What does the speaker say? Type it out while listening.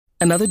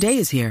Another day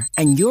is here,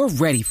 and you're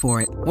ready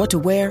for it. What to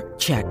wear?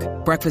 Check.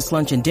 Breakfast,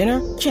 lunch, and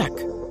dinner? Check.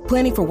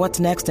 Planning for what's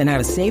next and how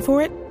to save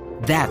for it?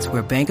 That's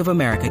where Bank of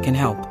America can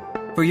help.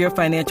 For your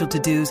financial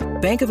to-dos,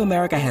 Bank of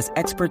America has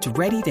experts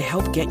ready to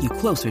help get you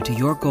closer to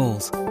your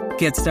goals.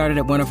 Get started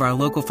at one of our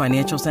local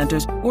financial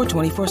centers or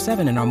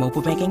 24/7 in our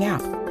mobile banking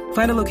app.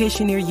 Find a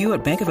location near you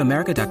at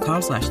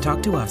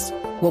bankofamerica.com/talktous.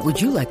 What would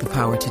you like the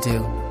power to do?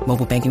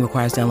 Mobile banking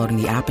requires downloading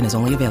the app and is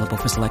only available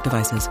for select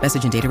devices.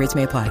 Message and data rates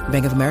may apply.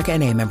 Bank of America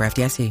N.A., member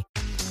FDIC.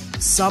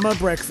 Summer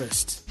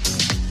breakfast.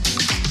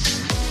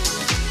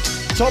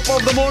 Top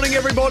of the morning,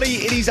 everybody.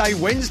 It is a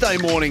Wednesday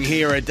morning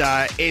here at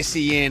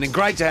SEN. And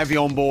great to have you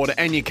on board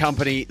and your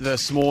company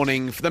this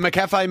morning. For the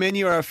McCafe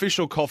menu, our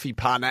official coffee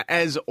partner,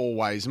 as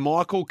always,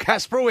 Michael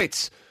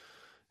Kasprowitz.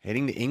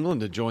 Heading to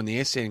England to join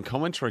the SEN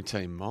commentary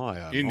team.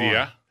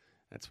 India.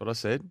 That's what I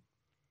said.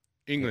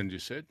 England, you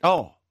said.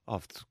 Oh,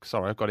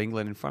 sorry, I've got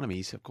England in front of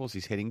me. Of course,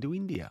 he's heading to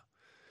India.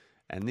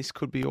 And this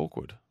could be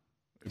awkward.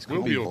 This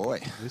could be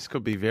awkward. This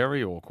could be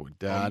very awkward.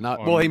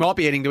 Well, he might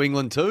be heading to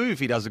England too if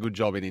he does a good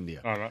job in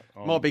India. All right.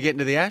 Might be getting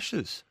to the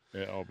Ashes.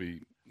 Yeah, I'll be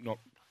not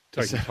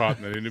taking part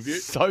in that interview.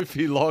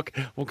 Sophie Locke,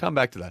 we'll come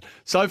back to that.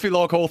 Sophie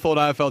Locke, Hawthorn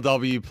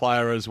AFLW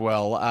player as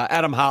well.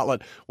 Adam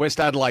Hartlett, West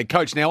Adelaide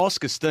coach. Now,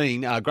 Oscar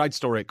Steen, great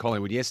story at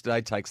Collingwood yesterday,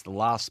 takes the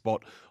last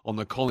spot on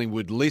the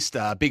Collingwood list.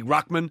 Big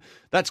ruckman.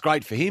 That's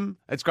great for him.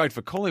 It's great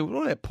for Collingwood.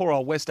 What about poor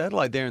old West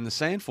Adelaide there in the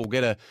SANFL?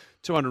 Get a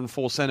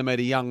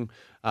 204-centimetre young,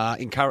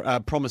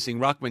 promising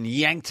ruckman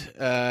yanked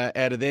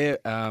out of their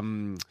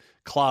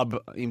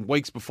club in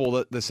weeks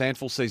before the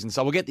SANFL season.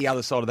 So we'll get the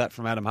other side of that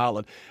from Adam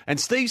Hartlett. And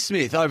Steve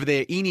Smith over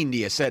there in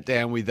India sat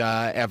down with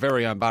our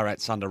very own Bharat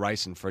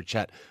Sundaresan for a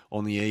chat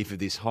on the eve of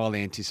this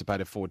highly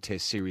anticipated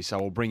 4-test series. So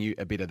we'll bring you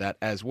a bit of that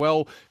as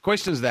well.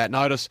 Questions of that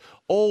notice,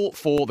 all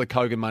for the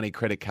Kogan Money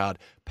credit card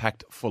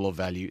packed full of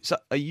value. So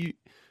are you...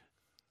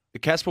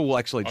 Casper will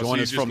actually join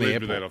us from the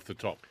airport. That off the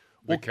top.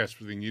 The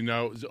Casper thing,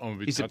 I'm a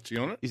bit touchy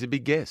on it. He's a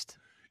big guest.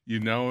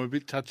 I'm a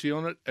bit touchy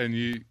on it, and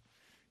you're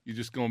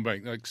just going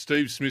back. Like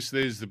Steve Smith,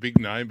 there's the big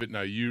name, but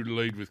no, you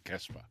lead with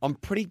Casper. I'm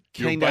pretty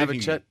keen to have a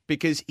chat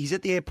because he's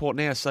at the airport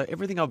now, so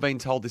everything I've been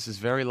told, this is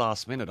very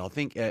last minute. I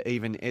think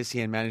even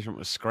SEN management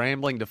was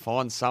scrambling to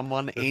find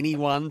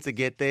anyone to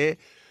get there.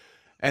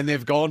 And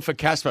they've gone for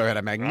Casper, had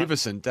a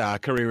magnificent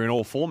career in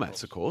all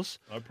formats, of course.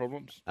 No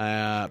problems.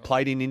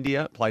 Played in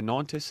India, played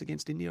 9 tests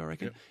against India, I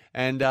reckon. Yep.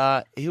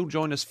 And he'll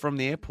join us from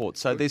the airport.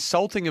 So there's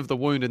salting of the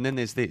wound, and then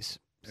there's this.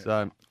 Yeah.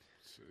 So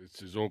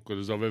it's as awkward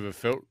as I've ever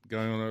felt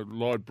going on a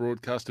live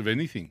broadcast of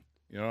anything,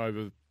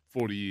 over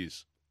 40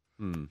 years.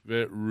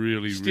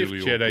 Really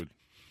awkward.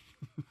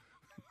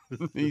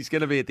 He's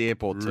going to be at the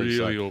airport too.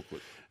 Really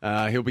awkward.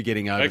 He'll be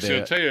getting over there.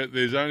 Actually, I'll tell you,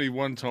 there's only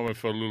one time I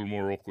felt a little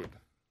more awkward.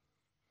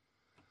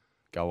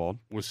 Go on.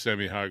 Was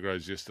Sammy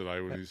Hargraves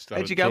yesterday when he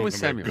started How'd you go with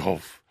Samuel?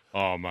 Golf.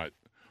 Oh, mate.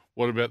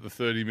 What about the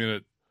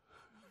 30-minute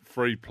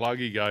free plug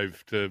he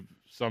gave to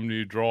some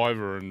new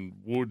driver and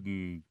wood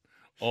and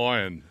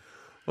iron?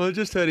 Well, I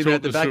just heard him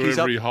out the back. He's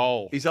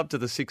hole. He's up to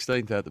the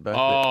 16th out the back.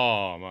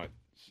 Oh, mate.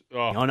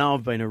 Oh. I know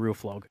I've been a real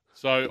flog.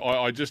 So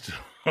I just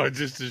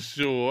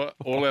assure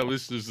all our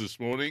listeners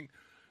this morning,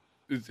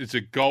 it's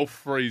a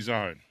golf-free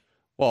zone.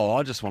 Well,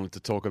 I just wanted to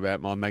talk about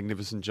my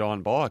magnificent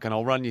giant bike, and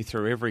I'll run you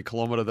through every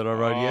kilometre that I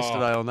rode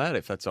yesterday on that,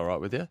 if that's all right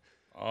with you.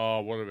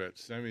 Oh, what about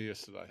Sammy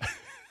yesterday?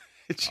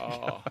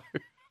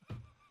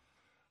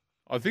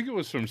 I think it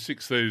was from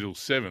 6:30 till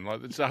 7.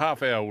 Like, it's a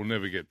half hour we'll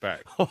never get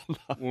back. Oh, no.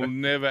 We'll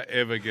never,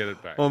 ever get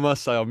it back. Well, I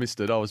must say I missed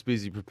it. I was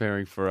busy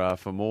preparing for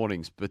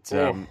mornings, but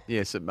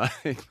yes, it made.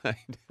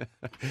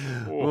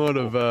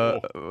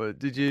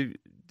 Did you?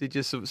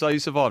 So you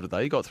survived it though?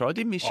 You got through. I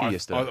did miss you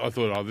yesterday. I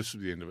thought, this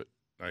was the end of it.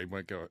 No, he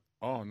won't go.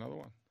 Oh, another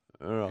one.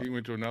 All right. He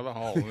went to another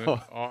hole. And then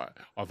I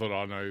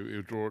thought, no,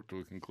 he'll draw it to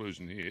a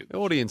conclusion here. The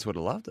audience would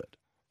have loved it.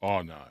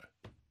 Oh, no.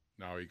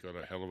 No, he got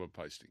a hell of a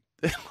pasting.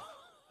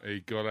 He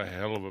got a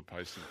hell of a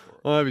pasting for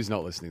it. I hope he's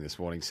not listening this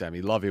morning,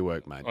 Sammy. Love your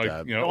work, mate.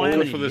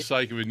 All for the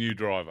sake of a new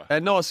driver.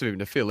 And nice of him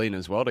to fill in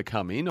as well, to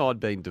come in. I'd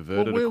been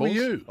diverted, where of course. Were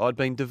you? I'd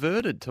been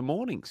diverted to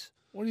mornings.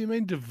 What do you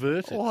mean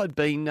diverted? Oh, I'd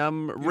been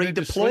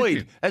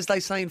redeployed. As they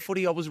say in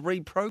footy, I was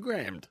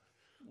reprogrammed.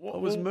 I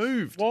was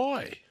moved.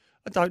 Why?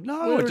 I don't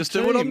know. I just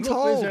do what I'm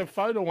told. There's our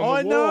photo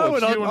on the wall.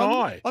 It's you and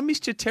I. I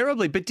missed you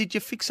terribly, but did you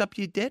fix up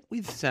your debt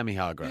with Sammy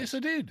Hargraves? Yes, I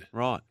did.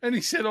 Right. And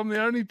he said, I'm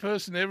the only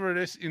person ever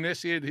in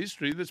SEN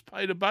history that's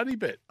paid a buddy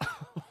bet.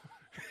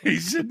 He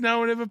said, no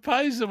one ever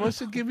pays them. I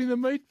said, give me the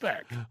meat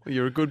back. Well,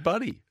 you're a good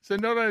buddy. So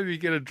not only did he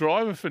get a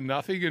driver for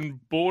nothing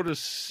and bored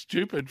us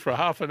stupid for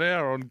half an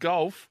hour on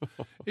golf,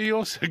 he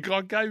also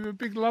gave him a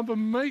big lump of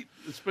meat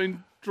that's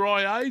been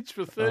dry aged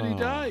for 30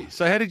 days.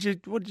 So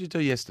what did you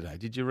do yesterday?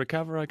 Did you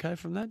recover okay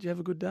from that? Did you have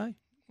a good day?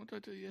 What did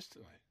I do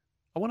yesterday?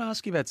 I want to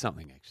ask you about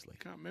something, actually.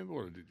 I can't remember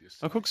what I did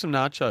yesterday. I cooked some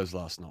nachos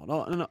last night.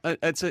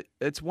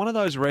 It's one of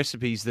those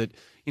recipes that,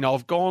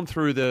 I've gone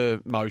through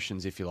the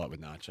motions, if you like, with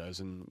nachos,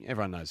 and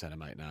everyone knows how to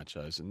make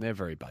nachos, and they're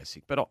very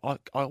basic. But I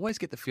always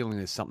get the feeling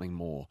there's something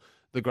more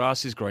the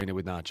grass is greener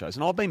with nachos.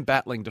 And I've been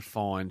battling to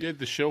find... You had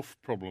the shelf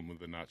problem with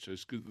the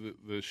nachos because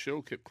the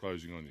shell kept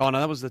closing on you. Oh, no,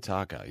 that was the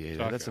taco. Yeah,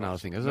 Taco. that's another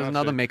thing. There's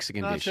another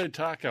Mexican dish. Nacho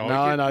taco.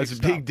 No, it's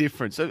a big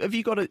difference. So have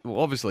you got it?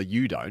 Well, obviously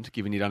you don't,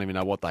 given you don't even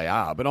know what they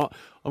are. But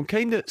I'm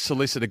keen to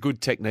solicit a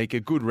good technique, a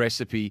good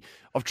recipe.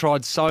 I've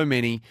tried so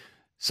many.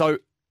 So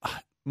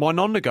my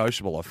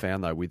non-negotiable I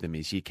found though with them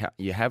is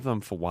you have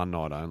them for one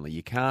night only.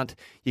 You can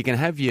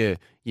have your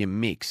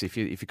mix if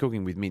you're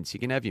cooking with mince. You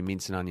can have your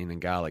mince and onion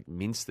and garlic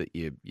mince that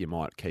you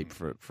might keep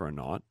for a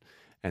night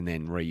and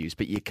then reuse.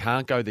 But you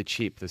can't go the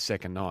chip the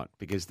second night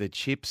because the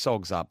chip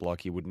sogs up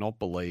like you would not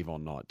believe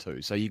on night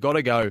two. So you got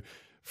to go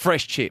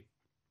fresh chip,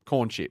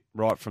 corn chip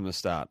right from the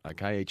start.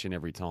 Okay, each and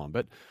every time.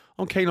 But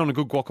I'm keen on a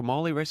good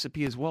guacamole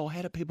recipe as well.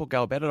 How do people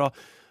go about it?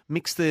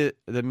 Mix the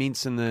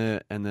mince and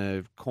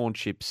the corn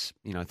chips,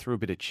 through a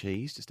bit of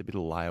cheese, just a bit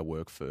of layer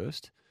work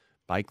first.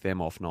 Bake them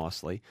off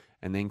nicely,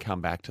 and then come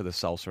back to the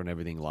salsa and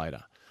everything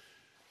later.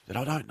 But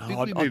I don't know.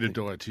 I think we need a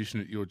dietitian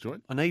at your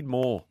joint. I need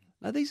more.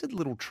 No, these are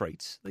little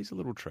treats.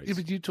 Yeah,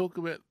 but you talk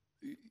about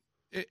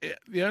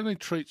the only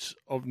treats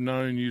I've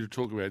known you to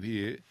talk about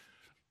here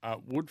are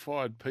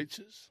wood-fired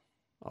pizzas.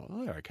 Oh,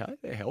 they're okay.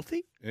 They're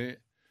healthy. Yeah.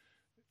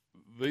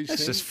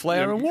 It's just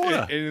flour and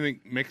water. Anything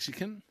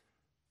Mexican.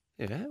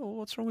 Yeah, well,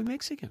 what's wrong with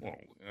Mexican? Well,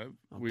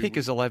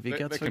 Pickers will have your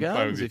guts for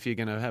gardens if you're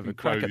going to have a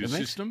crack at the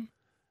Mexican. System?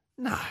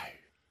 No,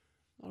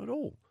 not at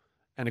all.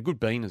 And a good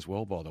bean as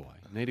well, by the way.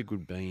 You need a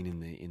good bean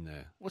in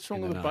the. What's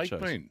wrong with a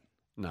baked bean?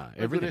 No,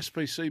 a good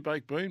SPC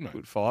baked bean, mate.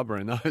 Good fibre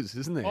in those,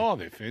 isn't there? Oh,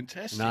 they're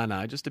fantastic.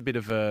 No, just a bit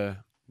of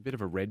a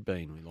red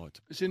bean we like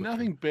to. Is there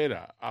nothing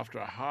better after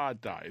a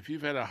hard day? If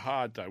you've had a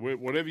hard day,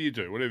 whatever you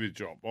do, whatever your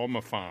job. I'm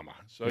a farmer,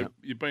 so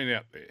You've been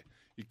out there.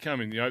 You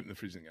come in, you open the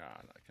fridge and go,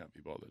 no, I can't be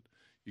bothered.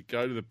 You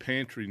go to the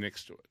pantry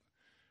next to it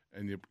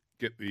and you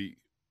get the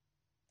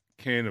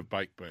can of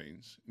baked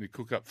beans and you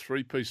cook up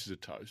 3 pieces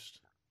of toast,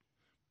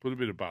 put a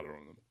bit of butter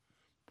on them,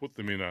 put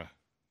them in a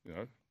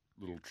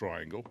little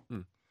triangle,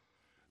 and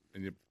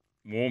you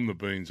warm the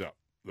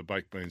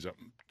baked beans up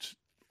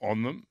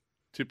on them,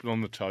 tip it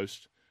on the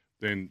toast,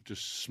 then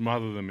just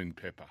smother them in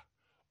pepper.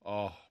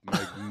 Oh,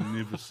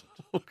 magnificent.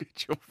 Look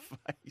at your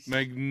face.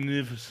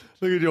 Magnificent.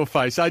 Look at your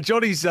face.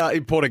 Johnny's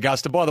in Port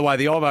Augusta. By the way,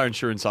 the Ivo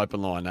Insurance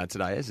open line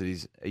today, as it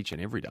is each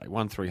and every day,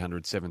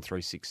 1300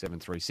 736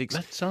 736.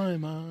 That's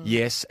Omar.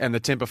 Yes, and the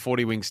Temper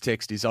 40 Wings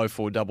text is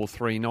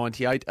 0433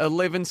 98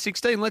 11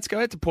 16. Let's go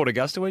out to Port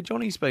Augusta where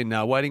Johnny's been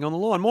waiting on the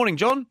line. Morning,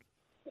 John.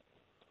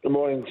 Good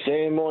morning,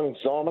 Sam. Morning,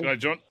 Simon. Hello,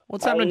 John.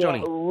 What's happening,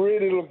 Johnny?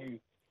 Really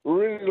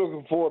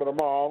looking forward to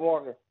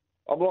tomorrow.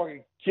 I'm like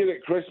a kid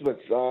at Christmas.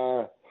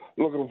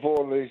 Looking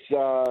forward to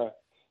this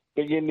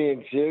big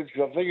Indian series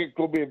because I think it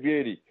could be a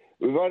beauty.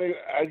 We've only,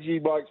 as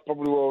you blokes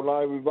probably well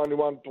know, we've only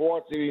won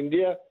twice in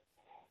India,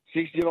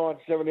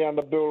 69-70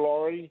 under Bill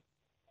Laurie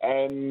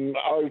and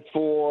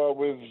 04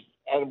 with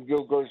Adam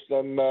Gilchrist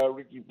and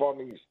Ricky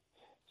Ponting's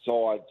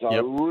side. So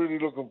really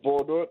looking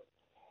forward to it.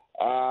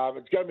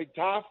 It's going to be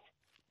tough.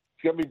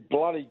 It's going to be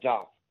bloody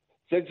tough.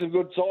 Seen some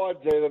good sides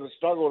there that have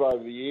struggled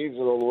over the years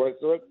and all the rest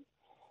of it.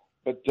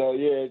 But,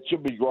 it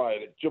should be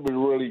great. It should be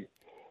really...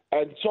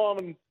 And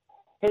Simon,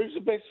 who's the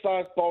best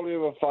fast bowler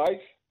you ever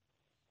faced?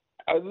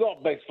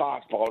 Not best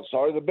fast bowler,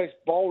 sorry, the best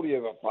bowler you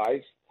ever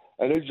faced.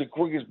 And who's the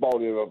quickest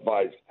bowler you ever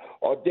faced?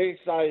 I dare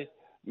say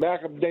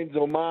Malcolm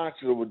Denzel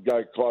Marshall would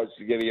go close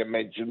to getting a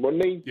mention,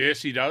 wouldn't he?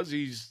 Yes, he does.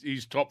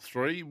 He's top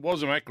 3.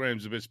 Wazim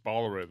Akram's the best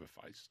bowler ever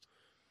faced.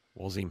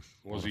 Was him.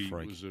 Was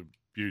a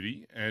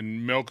beauty.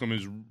 And Malcolm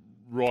is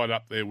right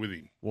up there with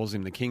him. Was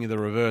him the king of the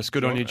reverse.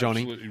 Good on you,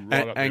 Johnny. Absolutely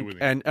right up there with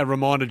him. And a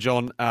reminder,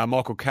 John,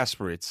 Michael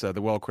Kasparitz,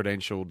 the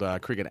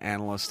well-credentialed cricket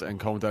analyst and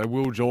commentator,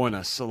 will join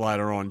us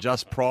later on,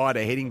 just prior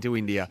to heading to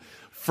India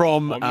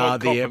from the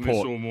airport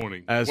this all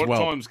morning. What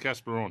time's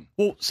Casper on?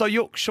 Well, so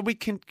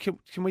can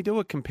we do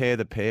a compare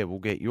the pair? We'll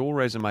get your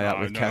resume out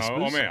with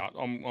Casper's. I'm out.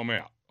 I'm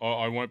out.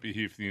 I won't be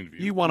here for the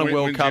interview. You won a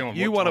World Cup.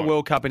 You won a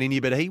World Cup in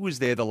India, but he was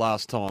there the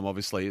last time.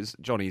 Obviously, as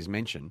Johnny has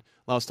mentioned,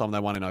 last time they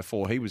won in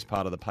 04, he was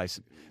part of the pace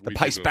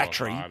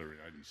battery. In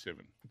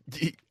 87.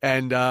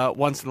 And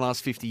once in the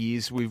last 50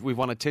 years, we've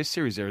won a Test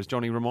series there, as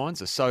Johnny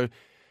reminds us. So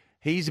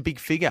he's a big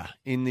figure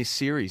in this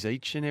series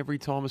each and every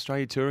time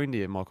Australia tour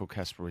India, Michael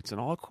Kasparitz. And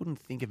I couldn't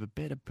think of a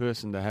better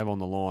person to have on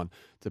the line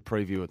to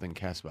preview it than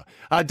Casper.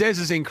 Des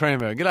is in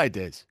Cranbourne. G'day,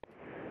 Des.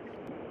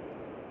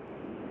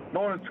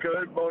 Morning,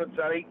 Scoot. Morning,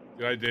 Sonny.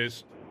 G'day,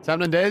 Des. What's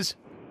happening, Des?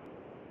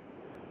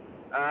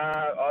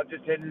 I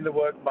just headed into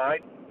work,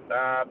 mate.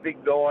 Big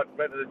night.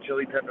 Went to the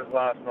Chili Peppers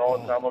last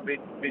night, so I'm a bit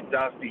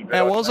dusty. But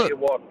How was it? Tell you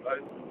what,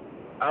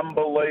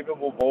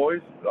 unbelievable, boys.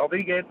 I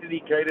think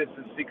Anthony Kiedis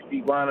is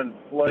 61 and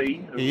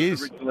Flea, who He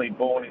was is. originally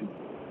born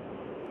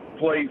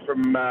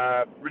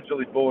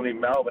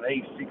in Melbourne.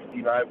 He's 60,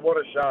 mate. What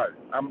a show.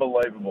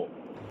 Unbelievable.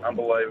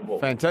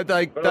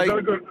 Fantastic. But I've got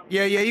a good...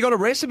 Yeah, you got a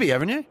recipe,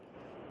 haven't you?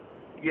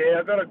 Yeah,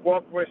 I've got a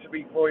guac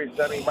recipe for you,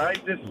 Sonny,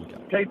 mate. Just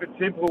keep it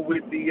simple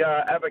with the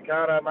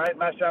avocado, mate.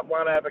 Mash up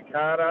one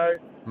avocado,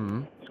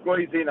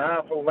 squeeze in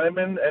half a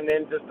lemon and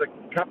then just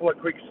a couple of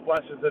quick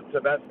splashes of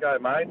Tabasco,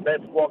 mate.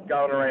 That's what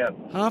going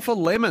around. Half a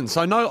lemon.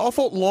 So, no, I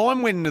thought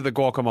lime went into the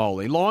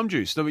guacamole. Lime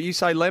juice. No, you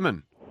say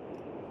lemon.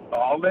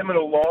 Oh, lemon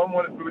or lime,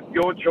 with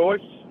your choice.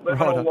 Lemon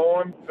Right. or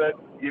lime, but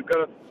you've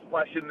got to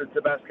splash in the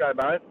Tabasco,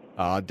 mate.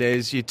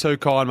 Des, you're too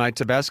kind, mate.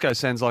 Tabasco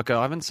sounds like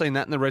I haven't seen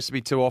that in the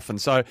recipe too often.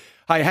 So,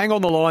 hey, hang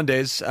on the line,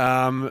 Des.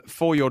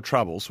 For your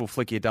troubles, we'll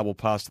flick you a double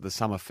pass to the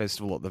Summer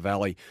Festival at the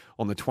Valley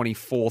on the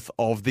 24th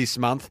of this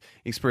month.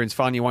 Experience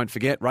fun you won't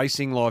forget.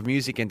 Racing, live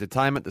music,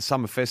 entertainment. The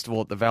Summer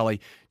Festival at the Valley,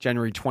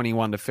 January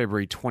 21 to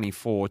February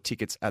 24.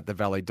 Tickets at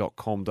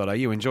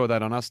thevalley.com.au. Enjoy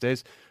that on us, Des.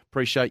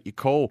 Appreciate your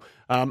call.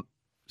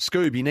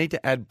 Scoob, you need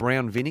to add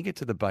brown vinegar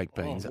to the baked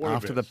beans what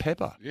after about- the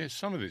pepper. Yeah,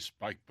 some of this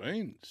baked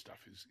bean stuff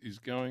is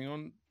going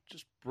on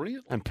just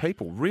brilliantly. And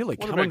people really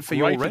What coming about for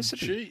your grated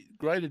recipe.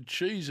 grated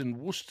cheese and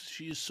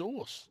Worcestershire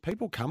sauce.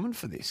 People coming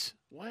for this.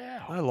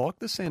 Wow. I like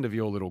the sound of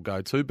your little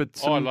go-to,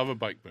 but I love a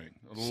baked bean.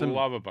 I some-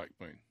 love a baked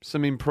bean.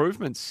 some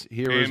improvements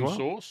here as Ham well.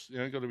 sauce.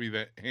 Got to be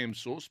that ham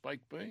sauce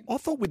baked bean. I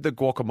thought with the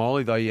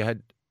guacamole, though,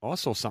 I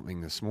saw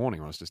something this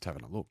morning. I was just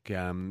having a look.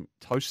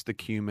 Toast the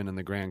cumin and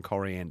the ground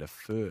coriander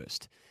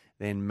first,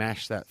 then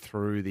mash that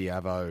through the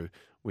avo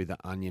with the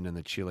onion and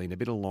the chili and a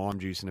bit of lime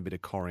juice and a bit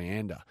of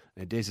coriander.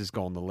 Now, Des has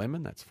gone the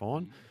lemon. That's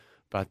fine.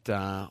 But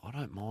I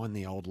don't mind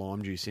the old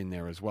lime juice in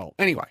there as well.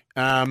 Anyway,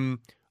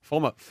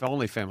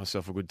 finally found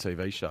myself a good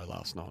TV show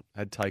last night.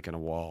 Had taken a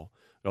while.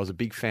 But I was a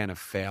big fan of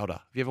Fauda.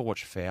 Have you ever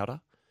watched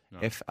Fauda? No.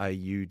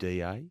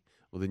 Fauda.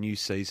 Well, the new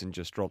season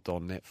just dropped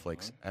on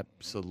Netflix.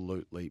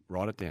 Absolutely,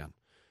 write it down.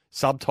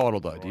 Subtitle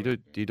though. Do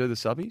you do the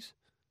subbies?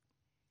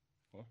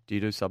 What? Do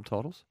you do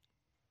subtitles?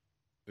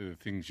 They're the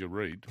things you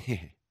read. Yeah,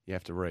 you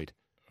have to read.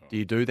 Do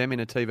you do them in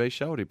a TV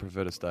show, or do you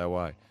prefer to stay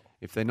away?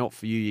 If they're not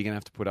for you, you're going to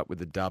have to put up with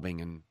the dubbing,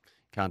 and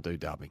can't do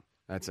dubbing.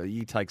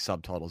 You take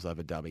subtitles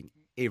over dubbing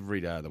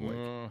every day of the week.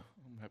 I'm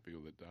happy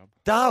with the dub.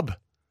 Dub?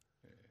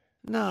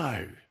 No.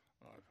 I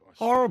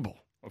Horrible.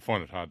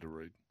 find it hard to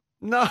read.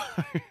 No.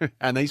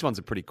 And these ones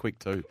are pretty quick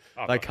too.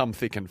 Oh, They no. come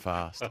thick and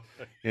fast.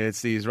 Yeah,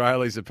 it's the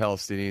Israelis, the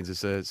Palestinians.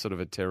 It's a sort of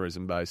a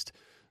terrorism-based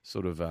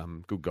sort of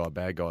good guy,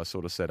 bad guy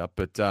sort of setup.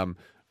 But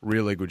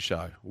really good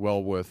show.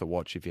 Well worth a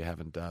watch if you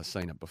haven't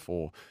seen it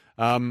before.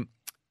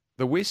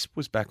 The Wisp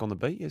was back on the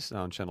beat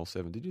yesterday on Channel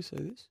 7. Did you see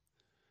this?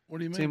 What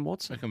do you mean? Tim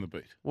Watson. Back on the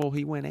beat. Well,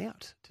 he went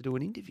out to do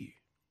an interview.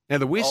 Now,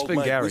 the Wisp Old and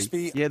mate Gary.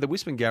 Wispy. Yeah, the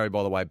Wisp and Gary,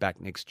 by the way, back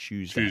next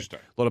Tuesday. Tuesday.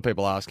 A lot of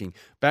people asking.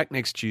 Back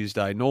next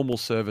Tuesday. Normal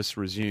service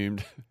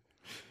resumed.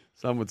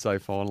 Some would say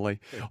finally.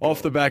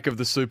 Off the back of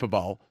the Super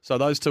Bowl. So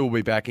those two will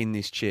be back in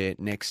this chair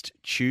next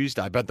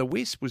Tuesday. But the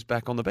Wisp was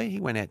back on the beat. He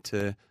went out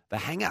to the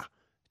hangar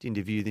to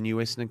interview the new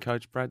Essendon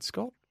coach, Brad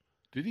Scott.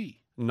 Did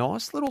he?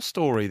 Nice little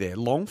story there.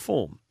 Long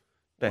form.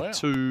 About Wow.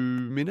 2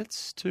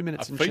 minutes. 2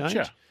 minutes A and feature.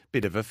 change.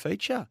 Bit of a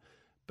feature.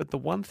 But the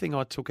one thing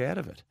I took out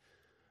of it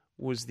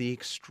was the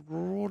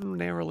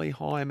extraordinarily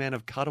high amount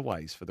of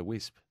cutaways for the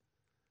Wisp.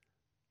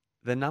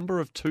 The number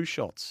of two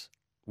shots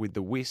with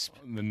the Wisp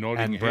The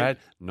nodding and head. Brad,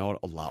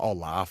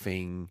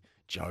 laughing,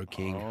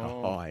 joking.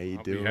 Oh, how you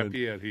I'll doing?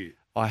 be happy out here.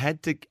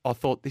 I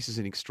thought this is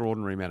an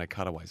extraordinary amount of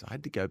cutaways. I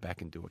had to go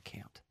back and do a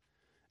count.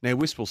 Now,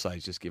 Wisp will say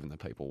he's just giving the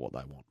people what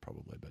they want,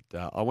 probably.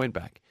 But I went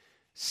back.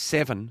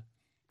 7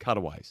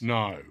 cutaways.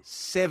 No.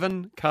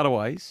 7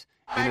 cutaways.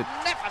 In In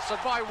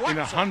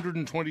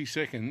 120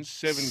 seconds,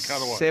 7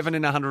 cutaways. 7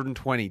 in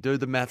 120. Do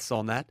the maths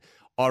on that.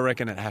 I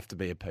reckon it'd have to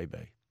be a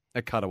PB,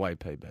 a cutaway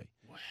PB.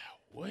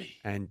 Wee.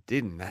 And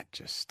didn't that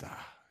just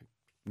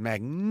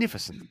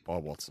magnificent by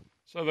Watson?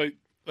 So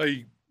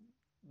they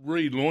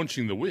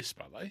relaunching the Wisp,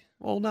 are they?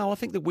 Well, no, I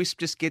think the Wisp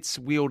just gets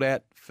wheeled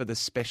out for the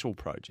special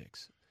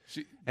projects.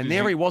 See, And did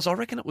there you- he was. I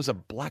reckon it was a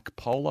black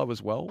polo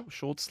as well,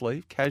 short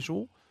sleeve,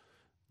 casual,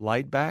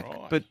 laid back,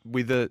 Right. but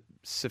with a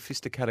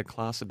sophisticated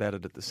class about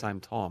it at the same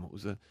time. It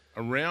was a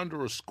round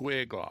or a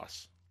square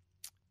glass?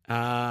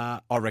 I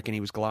reckon he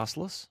was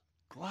glassless.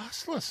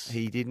 Glassless.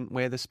 He didn't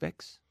wear the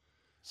specs.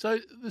 So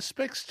the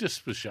specs just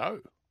for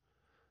show.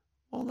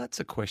 Well, that's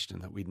a question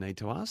that we'd need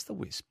to ask the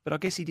Wisp. But I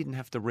guess he didn't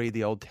have to read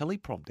the old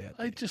teleprompt out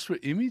They there. just were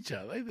image,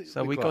 are they?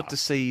 So we got to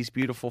see his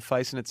beautiful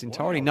face in its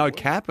entirety. Wow, No wow.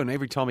 cap, and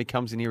every time he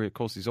comes in here, of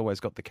course, he's always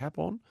got the cap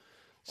on.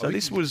 So think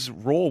this he's- was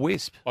raw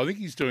Wisp. I think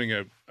he's doing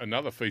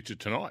another feature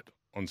tonight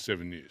on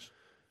 7 News.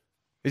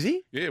 Is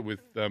he? Yeah,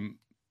 with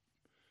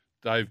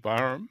Dave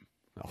Barham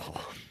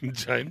Oh, and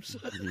James.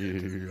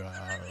 you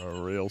are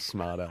a real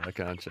smart aleck,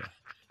 aren't you?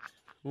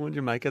 What did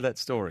you make of that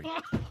story?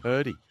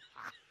 Birdie.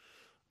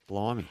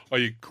 Blimey. Oh,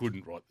 you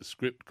couldn't write the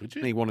script, could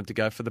you? He wanted to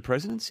go for the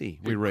presidency.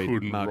 We You read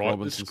couldn't Mark write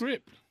Robinson's. the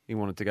script. He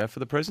wanted to go for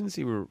the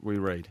presidency. We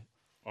read.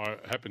 I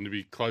happened to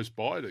be close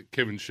by to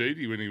Kevin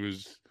Sheedy when he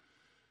was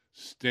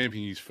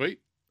stamping his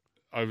feet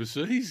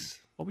overseas.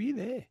 Oh, were you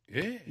there?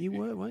 Yeah. You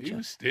were, weren't He you?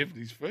 was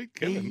stamping his feet,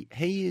 Kevin.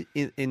 He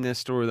in the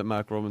story that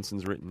Mark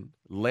Robinson's written,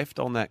 left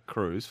on that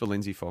cruise for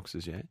Lindsay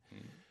Fox's,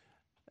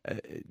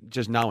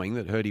 just knowing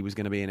that Hurdy was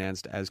going to be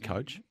announced as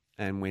coach,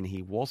 and when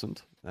he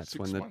wasn't, that's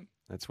when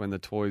 6-1. the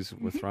toys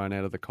were thrown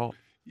out of the cot.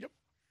 Yep.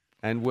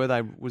 And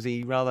was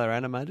he rather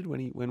animated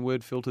when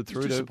word filtered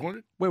through?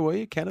 Disappointed. Where were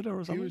you, Canada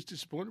or something? He was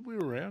disappointed. We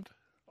were around.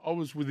 I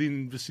was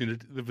within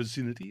the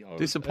vicinity. I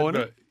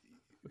Disappointed?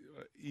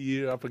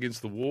 Ear up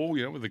against the wall,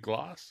 with the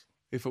glass.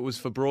 If it was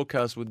for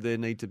broadcast, would there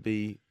need to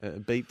be a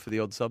beep for the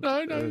odd sub?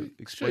 No. She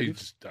expletive?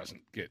 just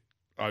doesn't get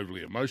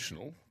overly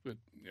emotional, but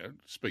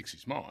speaks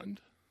his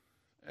mind,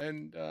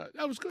 and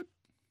that was good.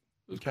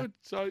 It was good.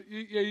 So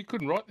you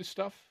couldn't write this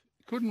stuff.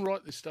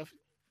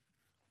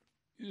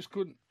 You just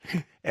couldn't.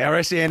 Our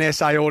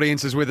SENSA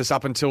audience is with us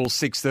up until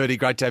 6:30.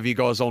 Great to have you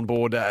guys on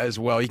board as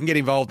well. You can get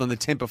involved on the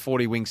Tempur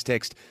 40 Wings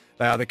text.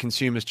 They are the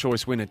consumer's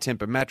choice winner.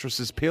 Tempur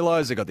mattresses,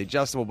 pillows. They've got the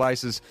adjustable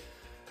bases,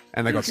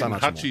 and they've got so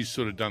much more. Hutchie's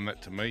sort of done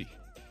that to me.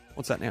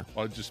 What's that now?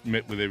 I just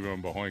met with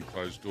everyone behind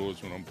closed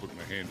doors when I'm putting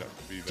my hand up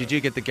to be Did you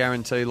get the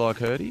guarantee like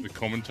Hurdy? the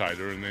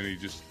commentator, and then he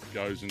just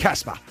goes and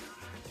Casper.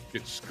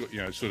 gets,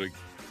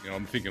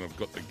 I'm thinking I've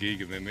got the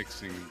gig, and then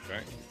next thing,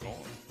 bang, gone.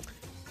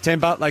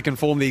 Tempur, they can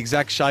form the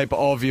exact shape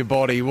of your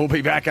body. We'll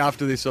be back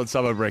after this on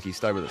Summer Brekkie.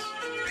 Stay with us.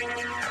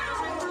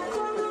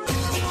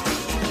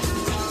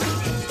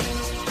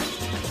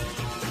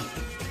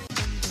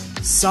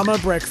 Summer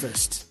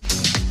Breakfast.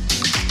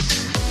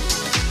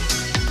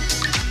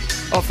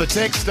 Off the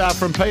text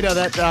from Peter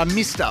that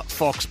Mr.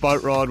 Fox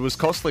boat ride was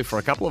costly for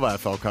a couple of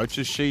AFL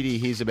coaches. Sheedy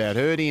hears about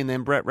Hurdy, and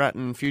then Brett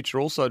Ratton and Future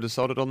also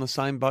decided on the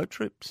same boat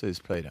trip, says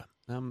Peter.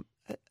 How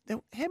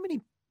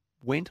many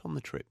went on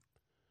the trip?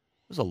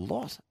 It was a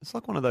lot. It's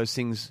like one of those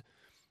things,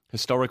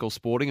 historical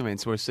sporting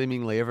events where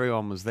seemingly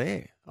everyone was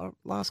there.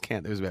 Last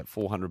count, there was about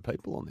 400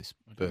 people on this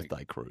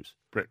birthday cruise.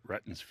 Brett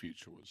Ratton's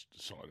future was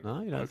decided.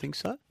 No, you don't think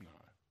so?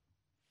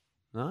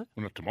 No? Well,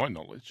 not to my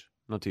knowledge.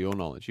 Not to your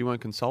knowledge. You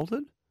weren't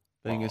consulted?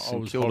 Being a I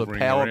St was Kilda hovering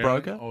power around.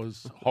 broker? I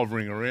was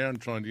hovering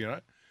around trying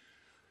to,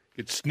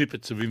 get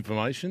snippets of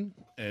information,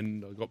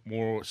 and I got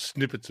more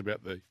snippets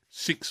about the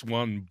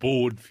 6-1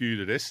 board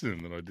feud at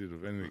Essendon than I did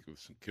of anything with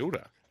St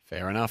Kilda.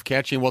 Fair enough.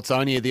 Couchy and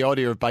Watsonia, the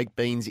idea of baked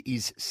beans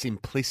is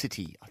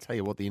simplicity. I tell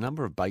you what, the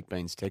number of baked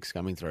beans texts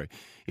coming through.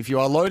 If you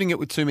are loading it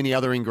with too many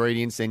other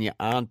ingredients, then you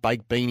aren't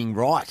baked beaning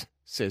right,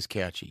 says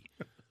Couchy.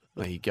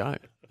 There you go.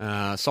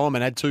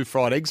 Simon had 2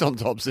 fried eggs on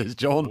top, says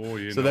John. Oh,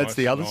 yeah, so that's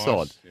the other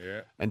side.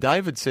 Yeah. And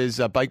David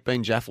says baked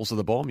bean jaffles are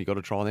the bomb. You got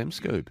to try them,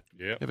 Scoob.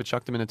 Yeah. Ever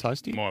chucked them in a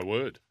toasty? My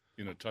word.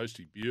 In a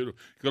toasty, beautiful.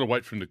 You've got to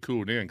wait for them to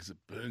cool down because it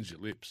burns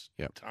your lips,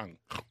 tongue.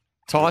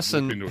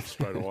 Tyson, Into it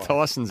straight away.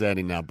 Tyson's out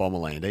in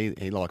Bomberland.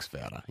 He likes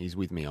Fowler. He's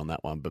with me on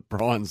that one, but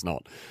Brian's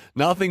not.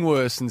 Nothing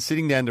worse than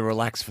sitting down to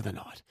relax for the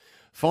night,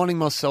 finding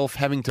myself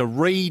having to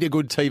read a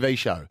good TV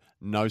show.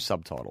 No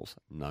subtitles.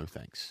 No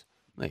thanks.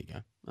 There you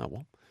go. Oh,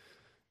 well.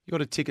 You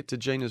got a ticket to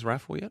Gina's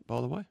raffle yet, by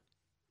the way?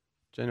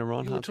 Gina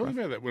Reinhardt. You were talking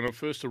about that when I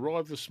first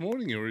arrived this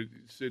morning. You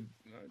said...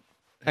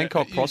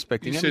 Hancock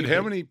Prospecting. You said,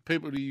 how many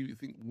people do you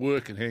think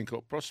work at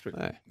Hancock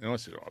Prospecting? Yeah. And I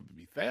said, oh, it'd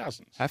be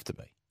thousands. Have to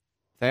be.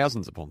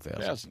 Thousands upon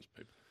thousands. Thousands of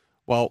people.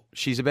 Well,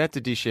 she's about to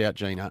dish out,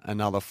 Gina,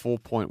 another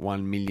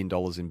 $4.1 million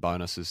in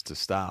bonuses to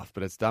staff,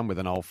 but it's done with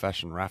an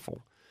old-fashioned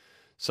raffle.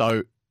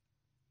 So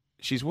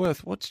she's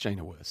worth, what's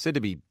Gina worth? Said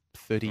to be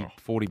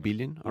 40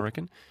 billion, I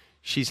reckon.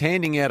 She's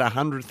handing out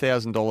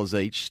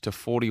 $100,000 each to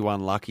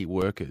 41 lucky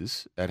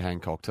workers at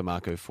Hancock to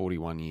mark her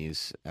 41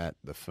 years at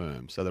the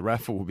firm. So the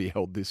raffle will be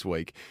held this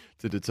week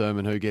to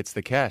determine who gets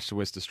the cash, to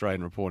West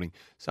Australian reporting.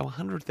 So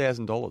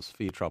 $100,000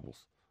 for your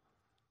troubles.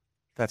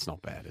 That's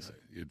not bad, is it?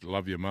 You'd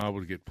love your marble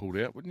to get pulled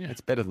out, wouldn't you?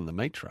 It's better than the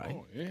meat tray.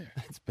 Oh, yeah.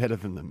 It's better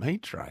than the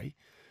meat tray.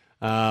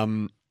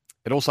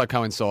 It also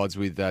coincides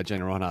with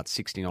Gina Reinhardt's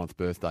 69th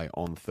birthday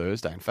on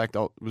Thursday. In fact,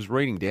 I was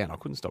reading down. I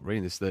couldn't stop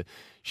reading this.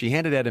 She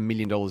handed out $1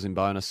 million in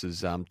bonuses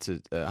to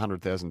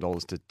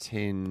 $100,000 to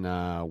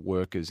 10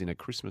 workers in a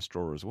Christmas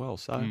draw as well.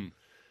 So,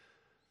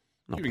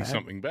 not Giving bad.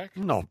 something back.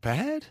 Not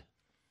bad.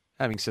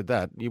 Having said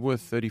that, you're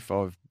worth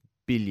 $35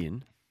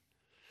 billion.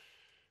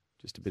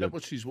 Just a bit Is that of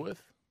what she's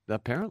worth?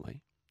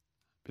 apparently.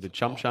 Bit of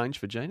chump change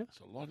for Gina. It's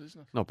a lot, isn't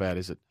it? Not bad,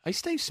 is it? Hey,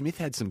 Steve Smith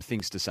had some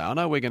things to say. I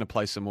know we're going to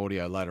play some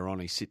audio later on.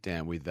 He sit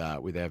down with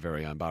our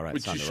very own Barat.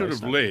 Which you should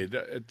have led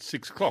at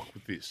 6 o'clock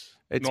with this.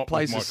 It not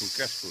plays with a Michael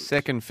Casper.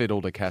 second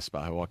fiddle to Casper,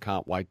 who I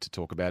can't wait to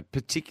talk about,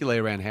 particularly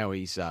around how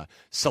his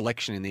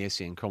selection in the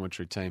SEN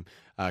commentary team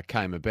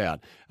came about.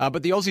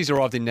 But the Aussies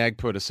arrived in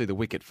Nagpur to see the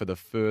wicket for the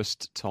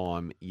first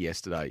time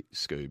yesterday,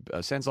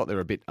 Scoob. Sounds like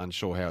they're a bit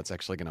unsure how it's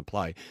actually going to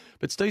play.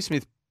 But Steve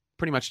Smith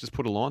pretty much just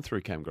put a line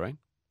through Cam Green.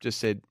 Just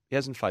said he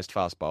hasn't faced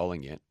fast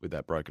bowling yet with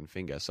that broken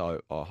finger,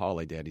 so I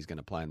highly doubt he's going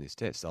to play in this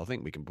test. So I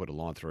think we can put a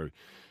line through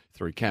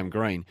Cam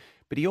Green.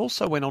 But he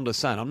also went on to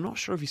say, and I'm not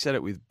sure if he said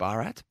it with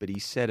Bharat, but he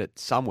said it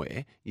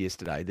somewhere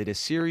yesterday, that a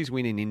series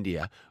win in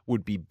India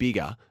would be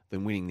bigger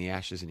than winning the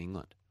Ashes in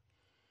England.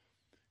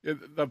 Yeah,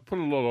 they've put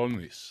a lot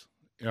on this,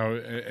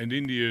 and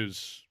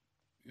India's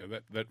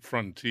that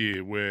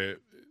frontier where it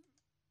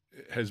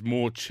has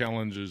more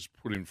challenges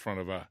put in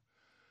front of a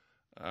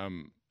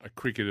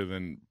cricketer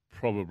than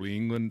probably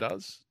England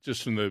does,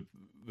 just from the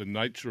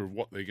nature of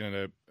what they're going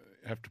to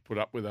have to put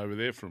up with over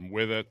there, from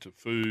weather to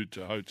food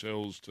to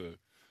hotels to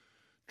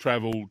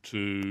travel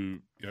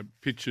to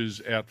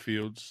pitches,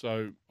 outfields.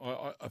 So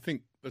I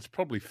think that's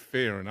probably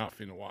fair enough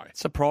in a way.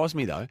 Surprised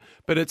me though,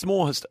 but it's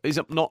more. Is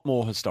it not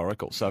more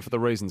historical? So for the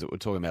reasons that we're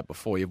talking about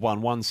before, you've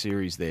won one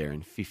series there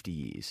in 50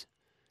 years.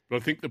 But I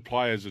think the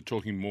players are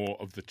talking more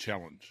of the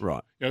challenge.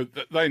 Right.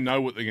 They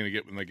know what they're going to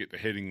get when they get to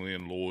Headingley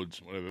and Lords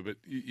and whatever. But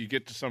you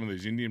get to some of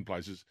these Indian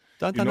places.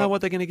 Don't they know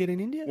what they're going to get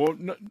in India? Well,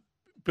 no,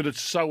 but it's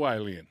so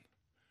alien.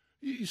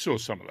 You saw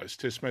some of those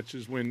Test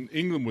matches when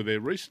England were there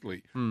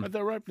recently.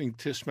 They were opening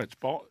Test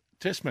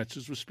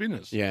matches with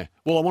spinners. Yeah.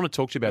 Well, I want to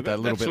talk to you about that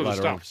a little bit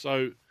later on.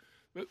 So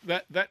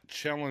that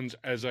challenge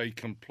as a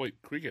complete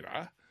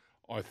cricketer,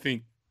 I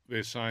think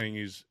they're saying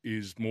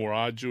is more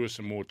arduous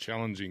and more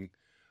challenging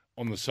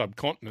on the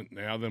subcontinent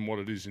now than what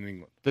it is in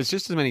England. There's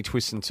just as many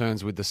twists and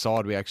turns with the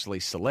side we actually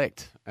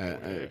select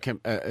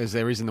as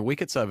there is in the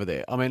wickets over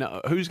there. I mean,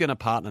 who's going to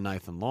partner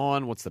Nathan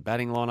Lyon? What's the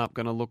batting lineup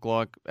going to look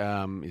like?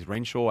 Is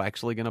Renshaw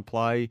actually going to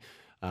play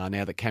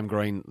now that Cam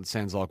Green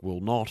sounds like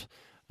will not?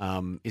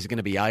 Is it going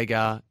to be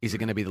Agar? Is it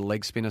going to be the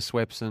leg spinner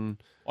Swepson?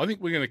 I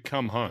think we're going to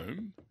come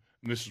home,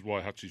 and this is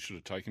why Hutchie should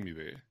have taken me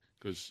there,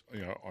 because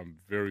I'm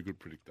a very good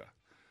predictor.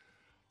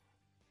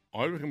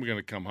 I reckon we're going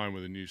to come home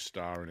with a new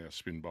star in our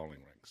spin bowling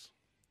ranks.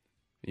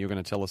 You're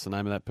going to tell us the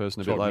name of that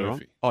person a bit Todd later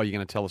Murphy. on? Oh, you're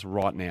going to tell us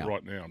right now?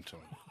 Right now, I'm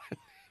telling you.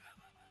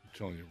 I'm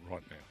telling you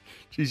right now.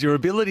 Geez, your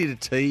ability to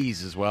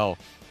tease as well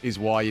is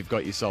why you've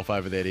got yourself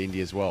over there to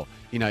India as well.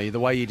 The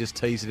way you just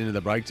tease it into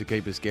the break to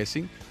keep us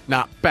guessing.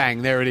 Nah,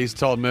 bang, there it is,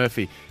 Todd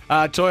Murphy.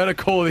 Toyota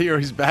Call here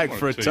is back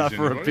for a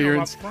tougher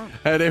appearance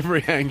at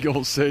every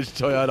angle. Search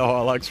Toyota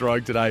Hilux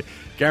Rogue today.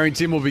 Gary and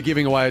Tim will be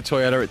giving away a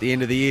Toyota at the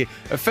end of the year.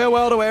 A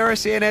farewell to our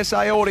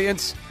SNSA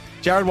audience.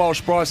 Jared Walsh,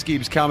 Bryce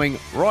Gibbs coming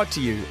right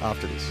to you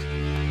after this.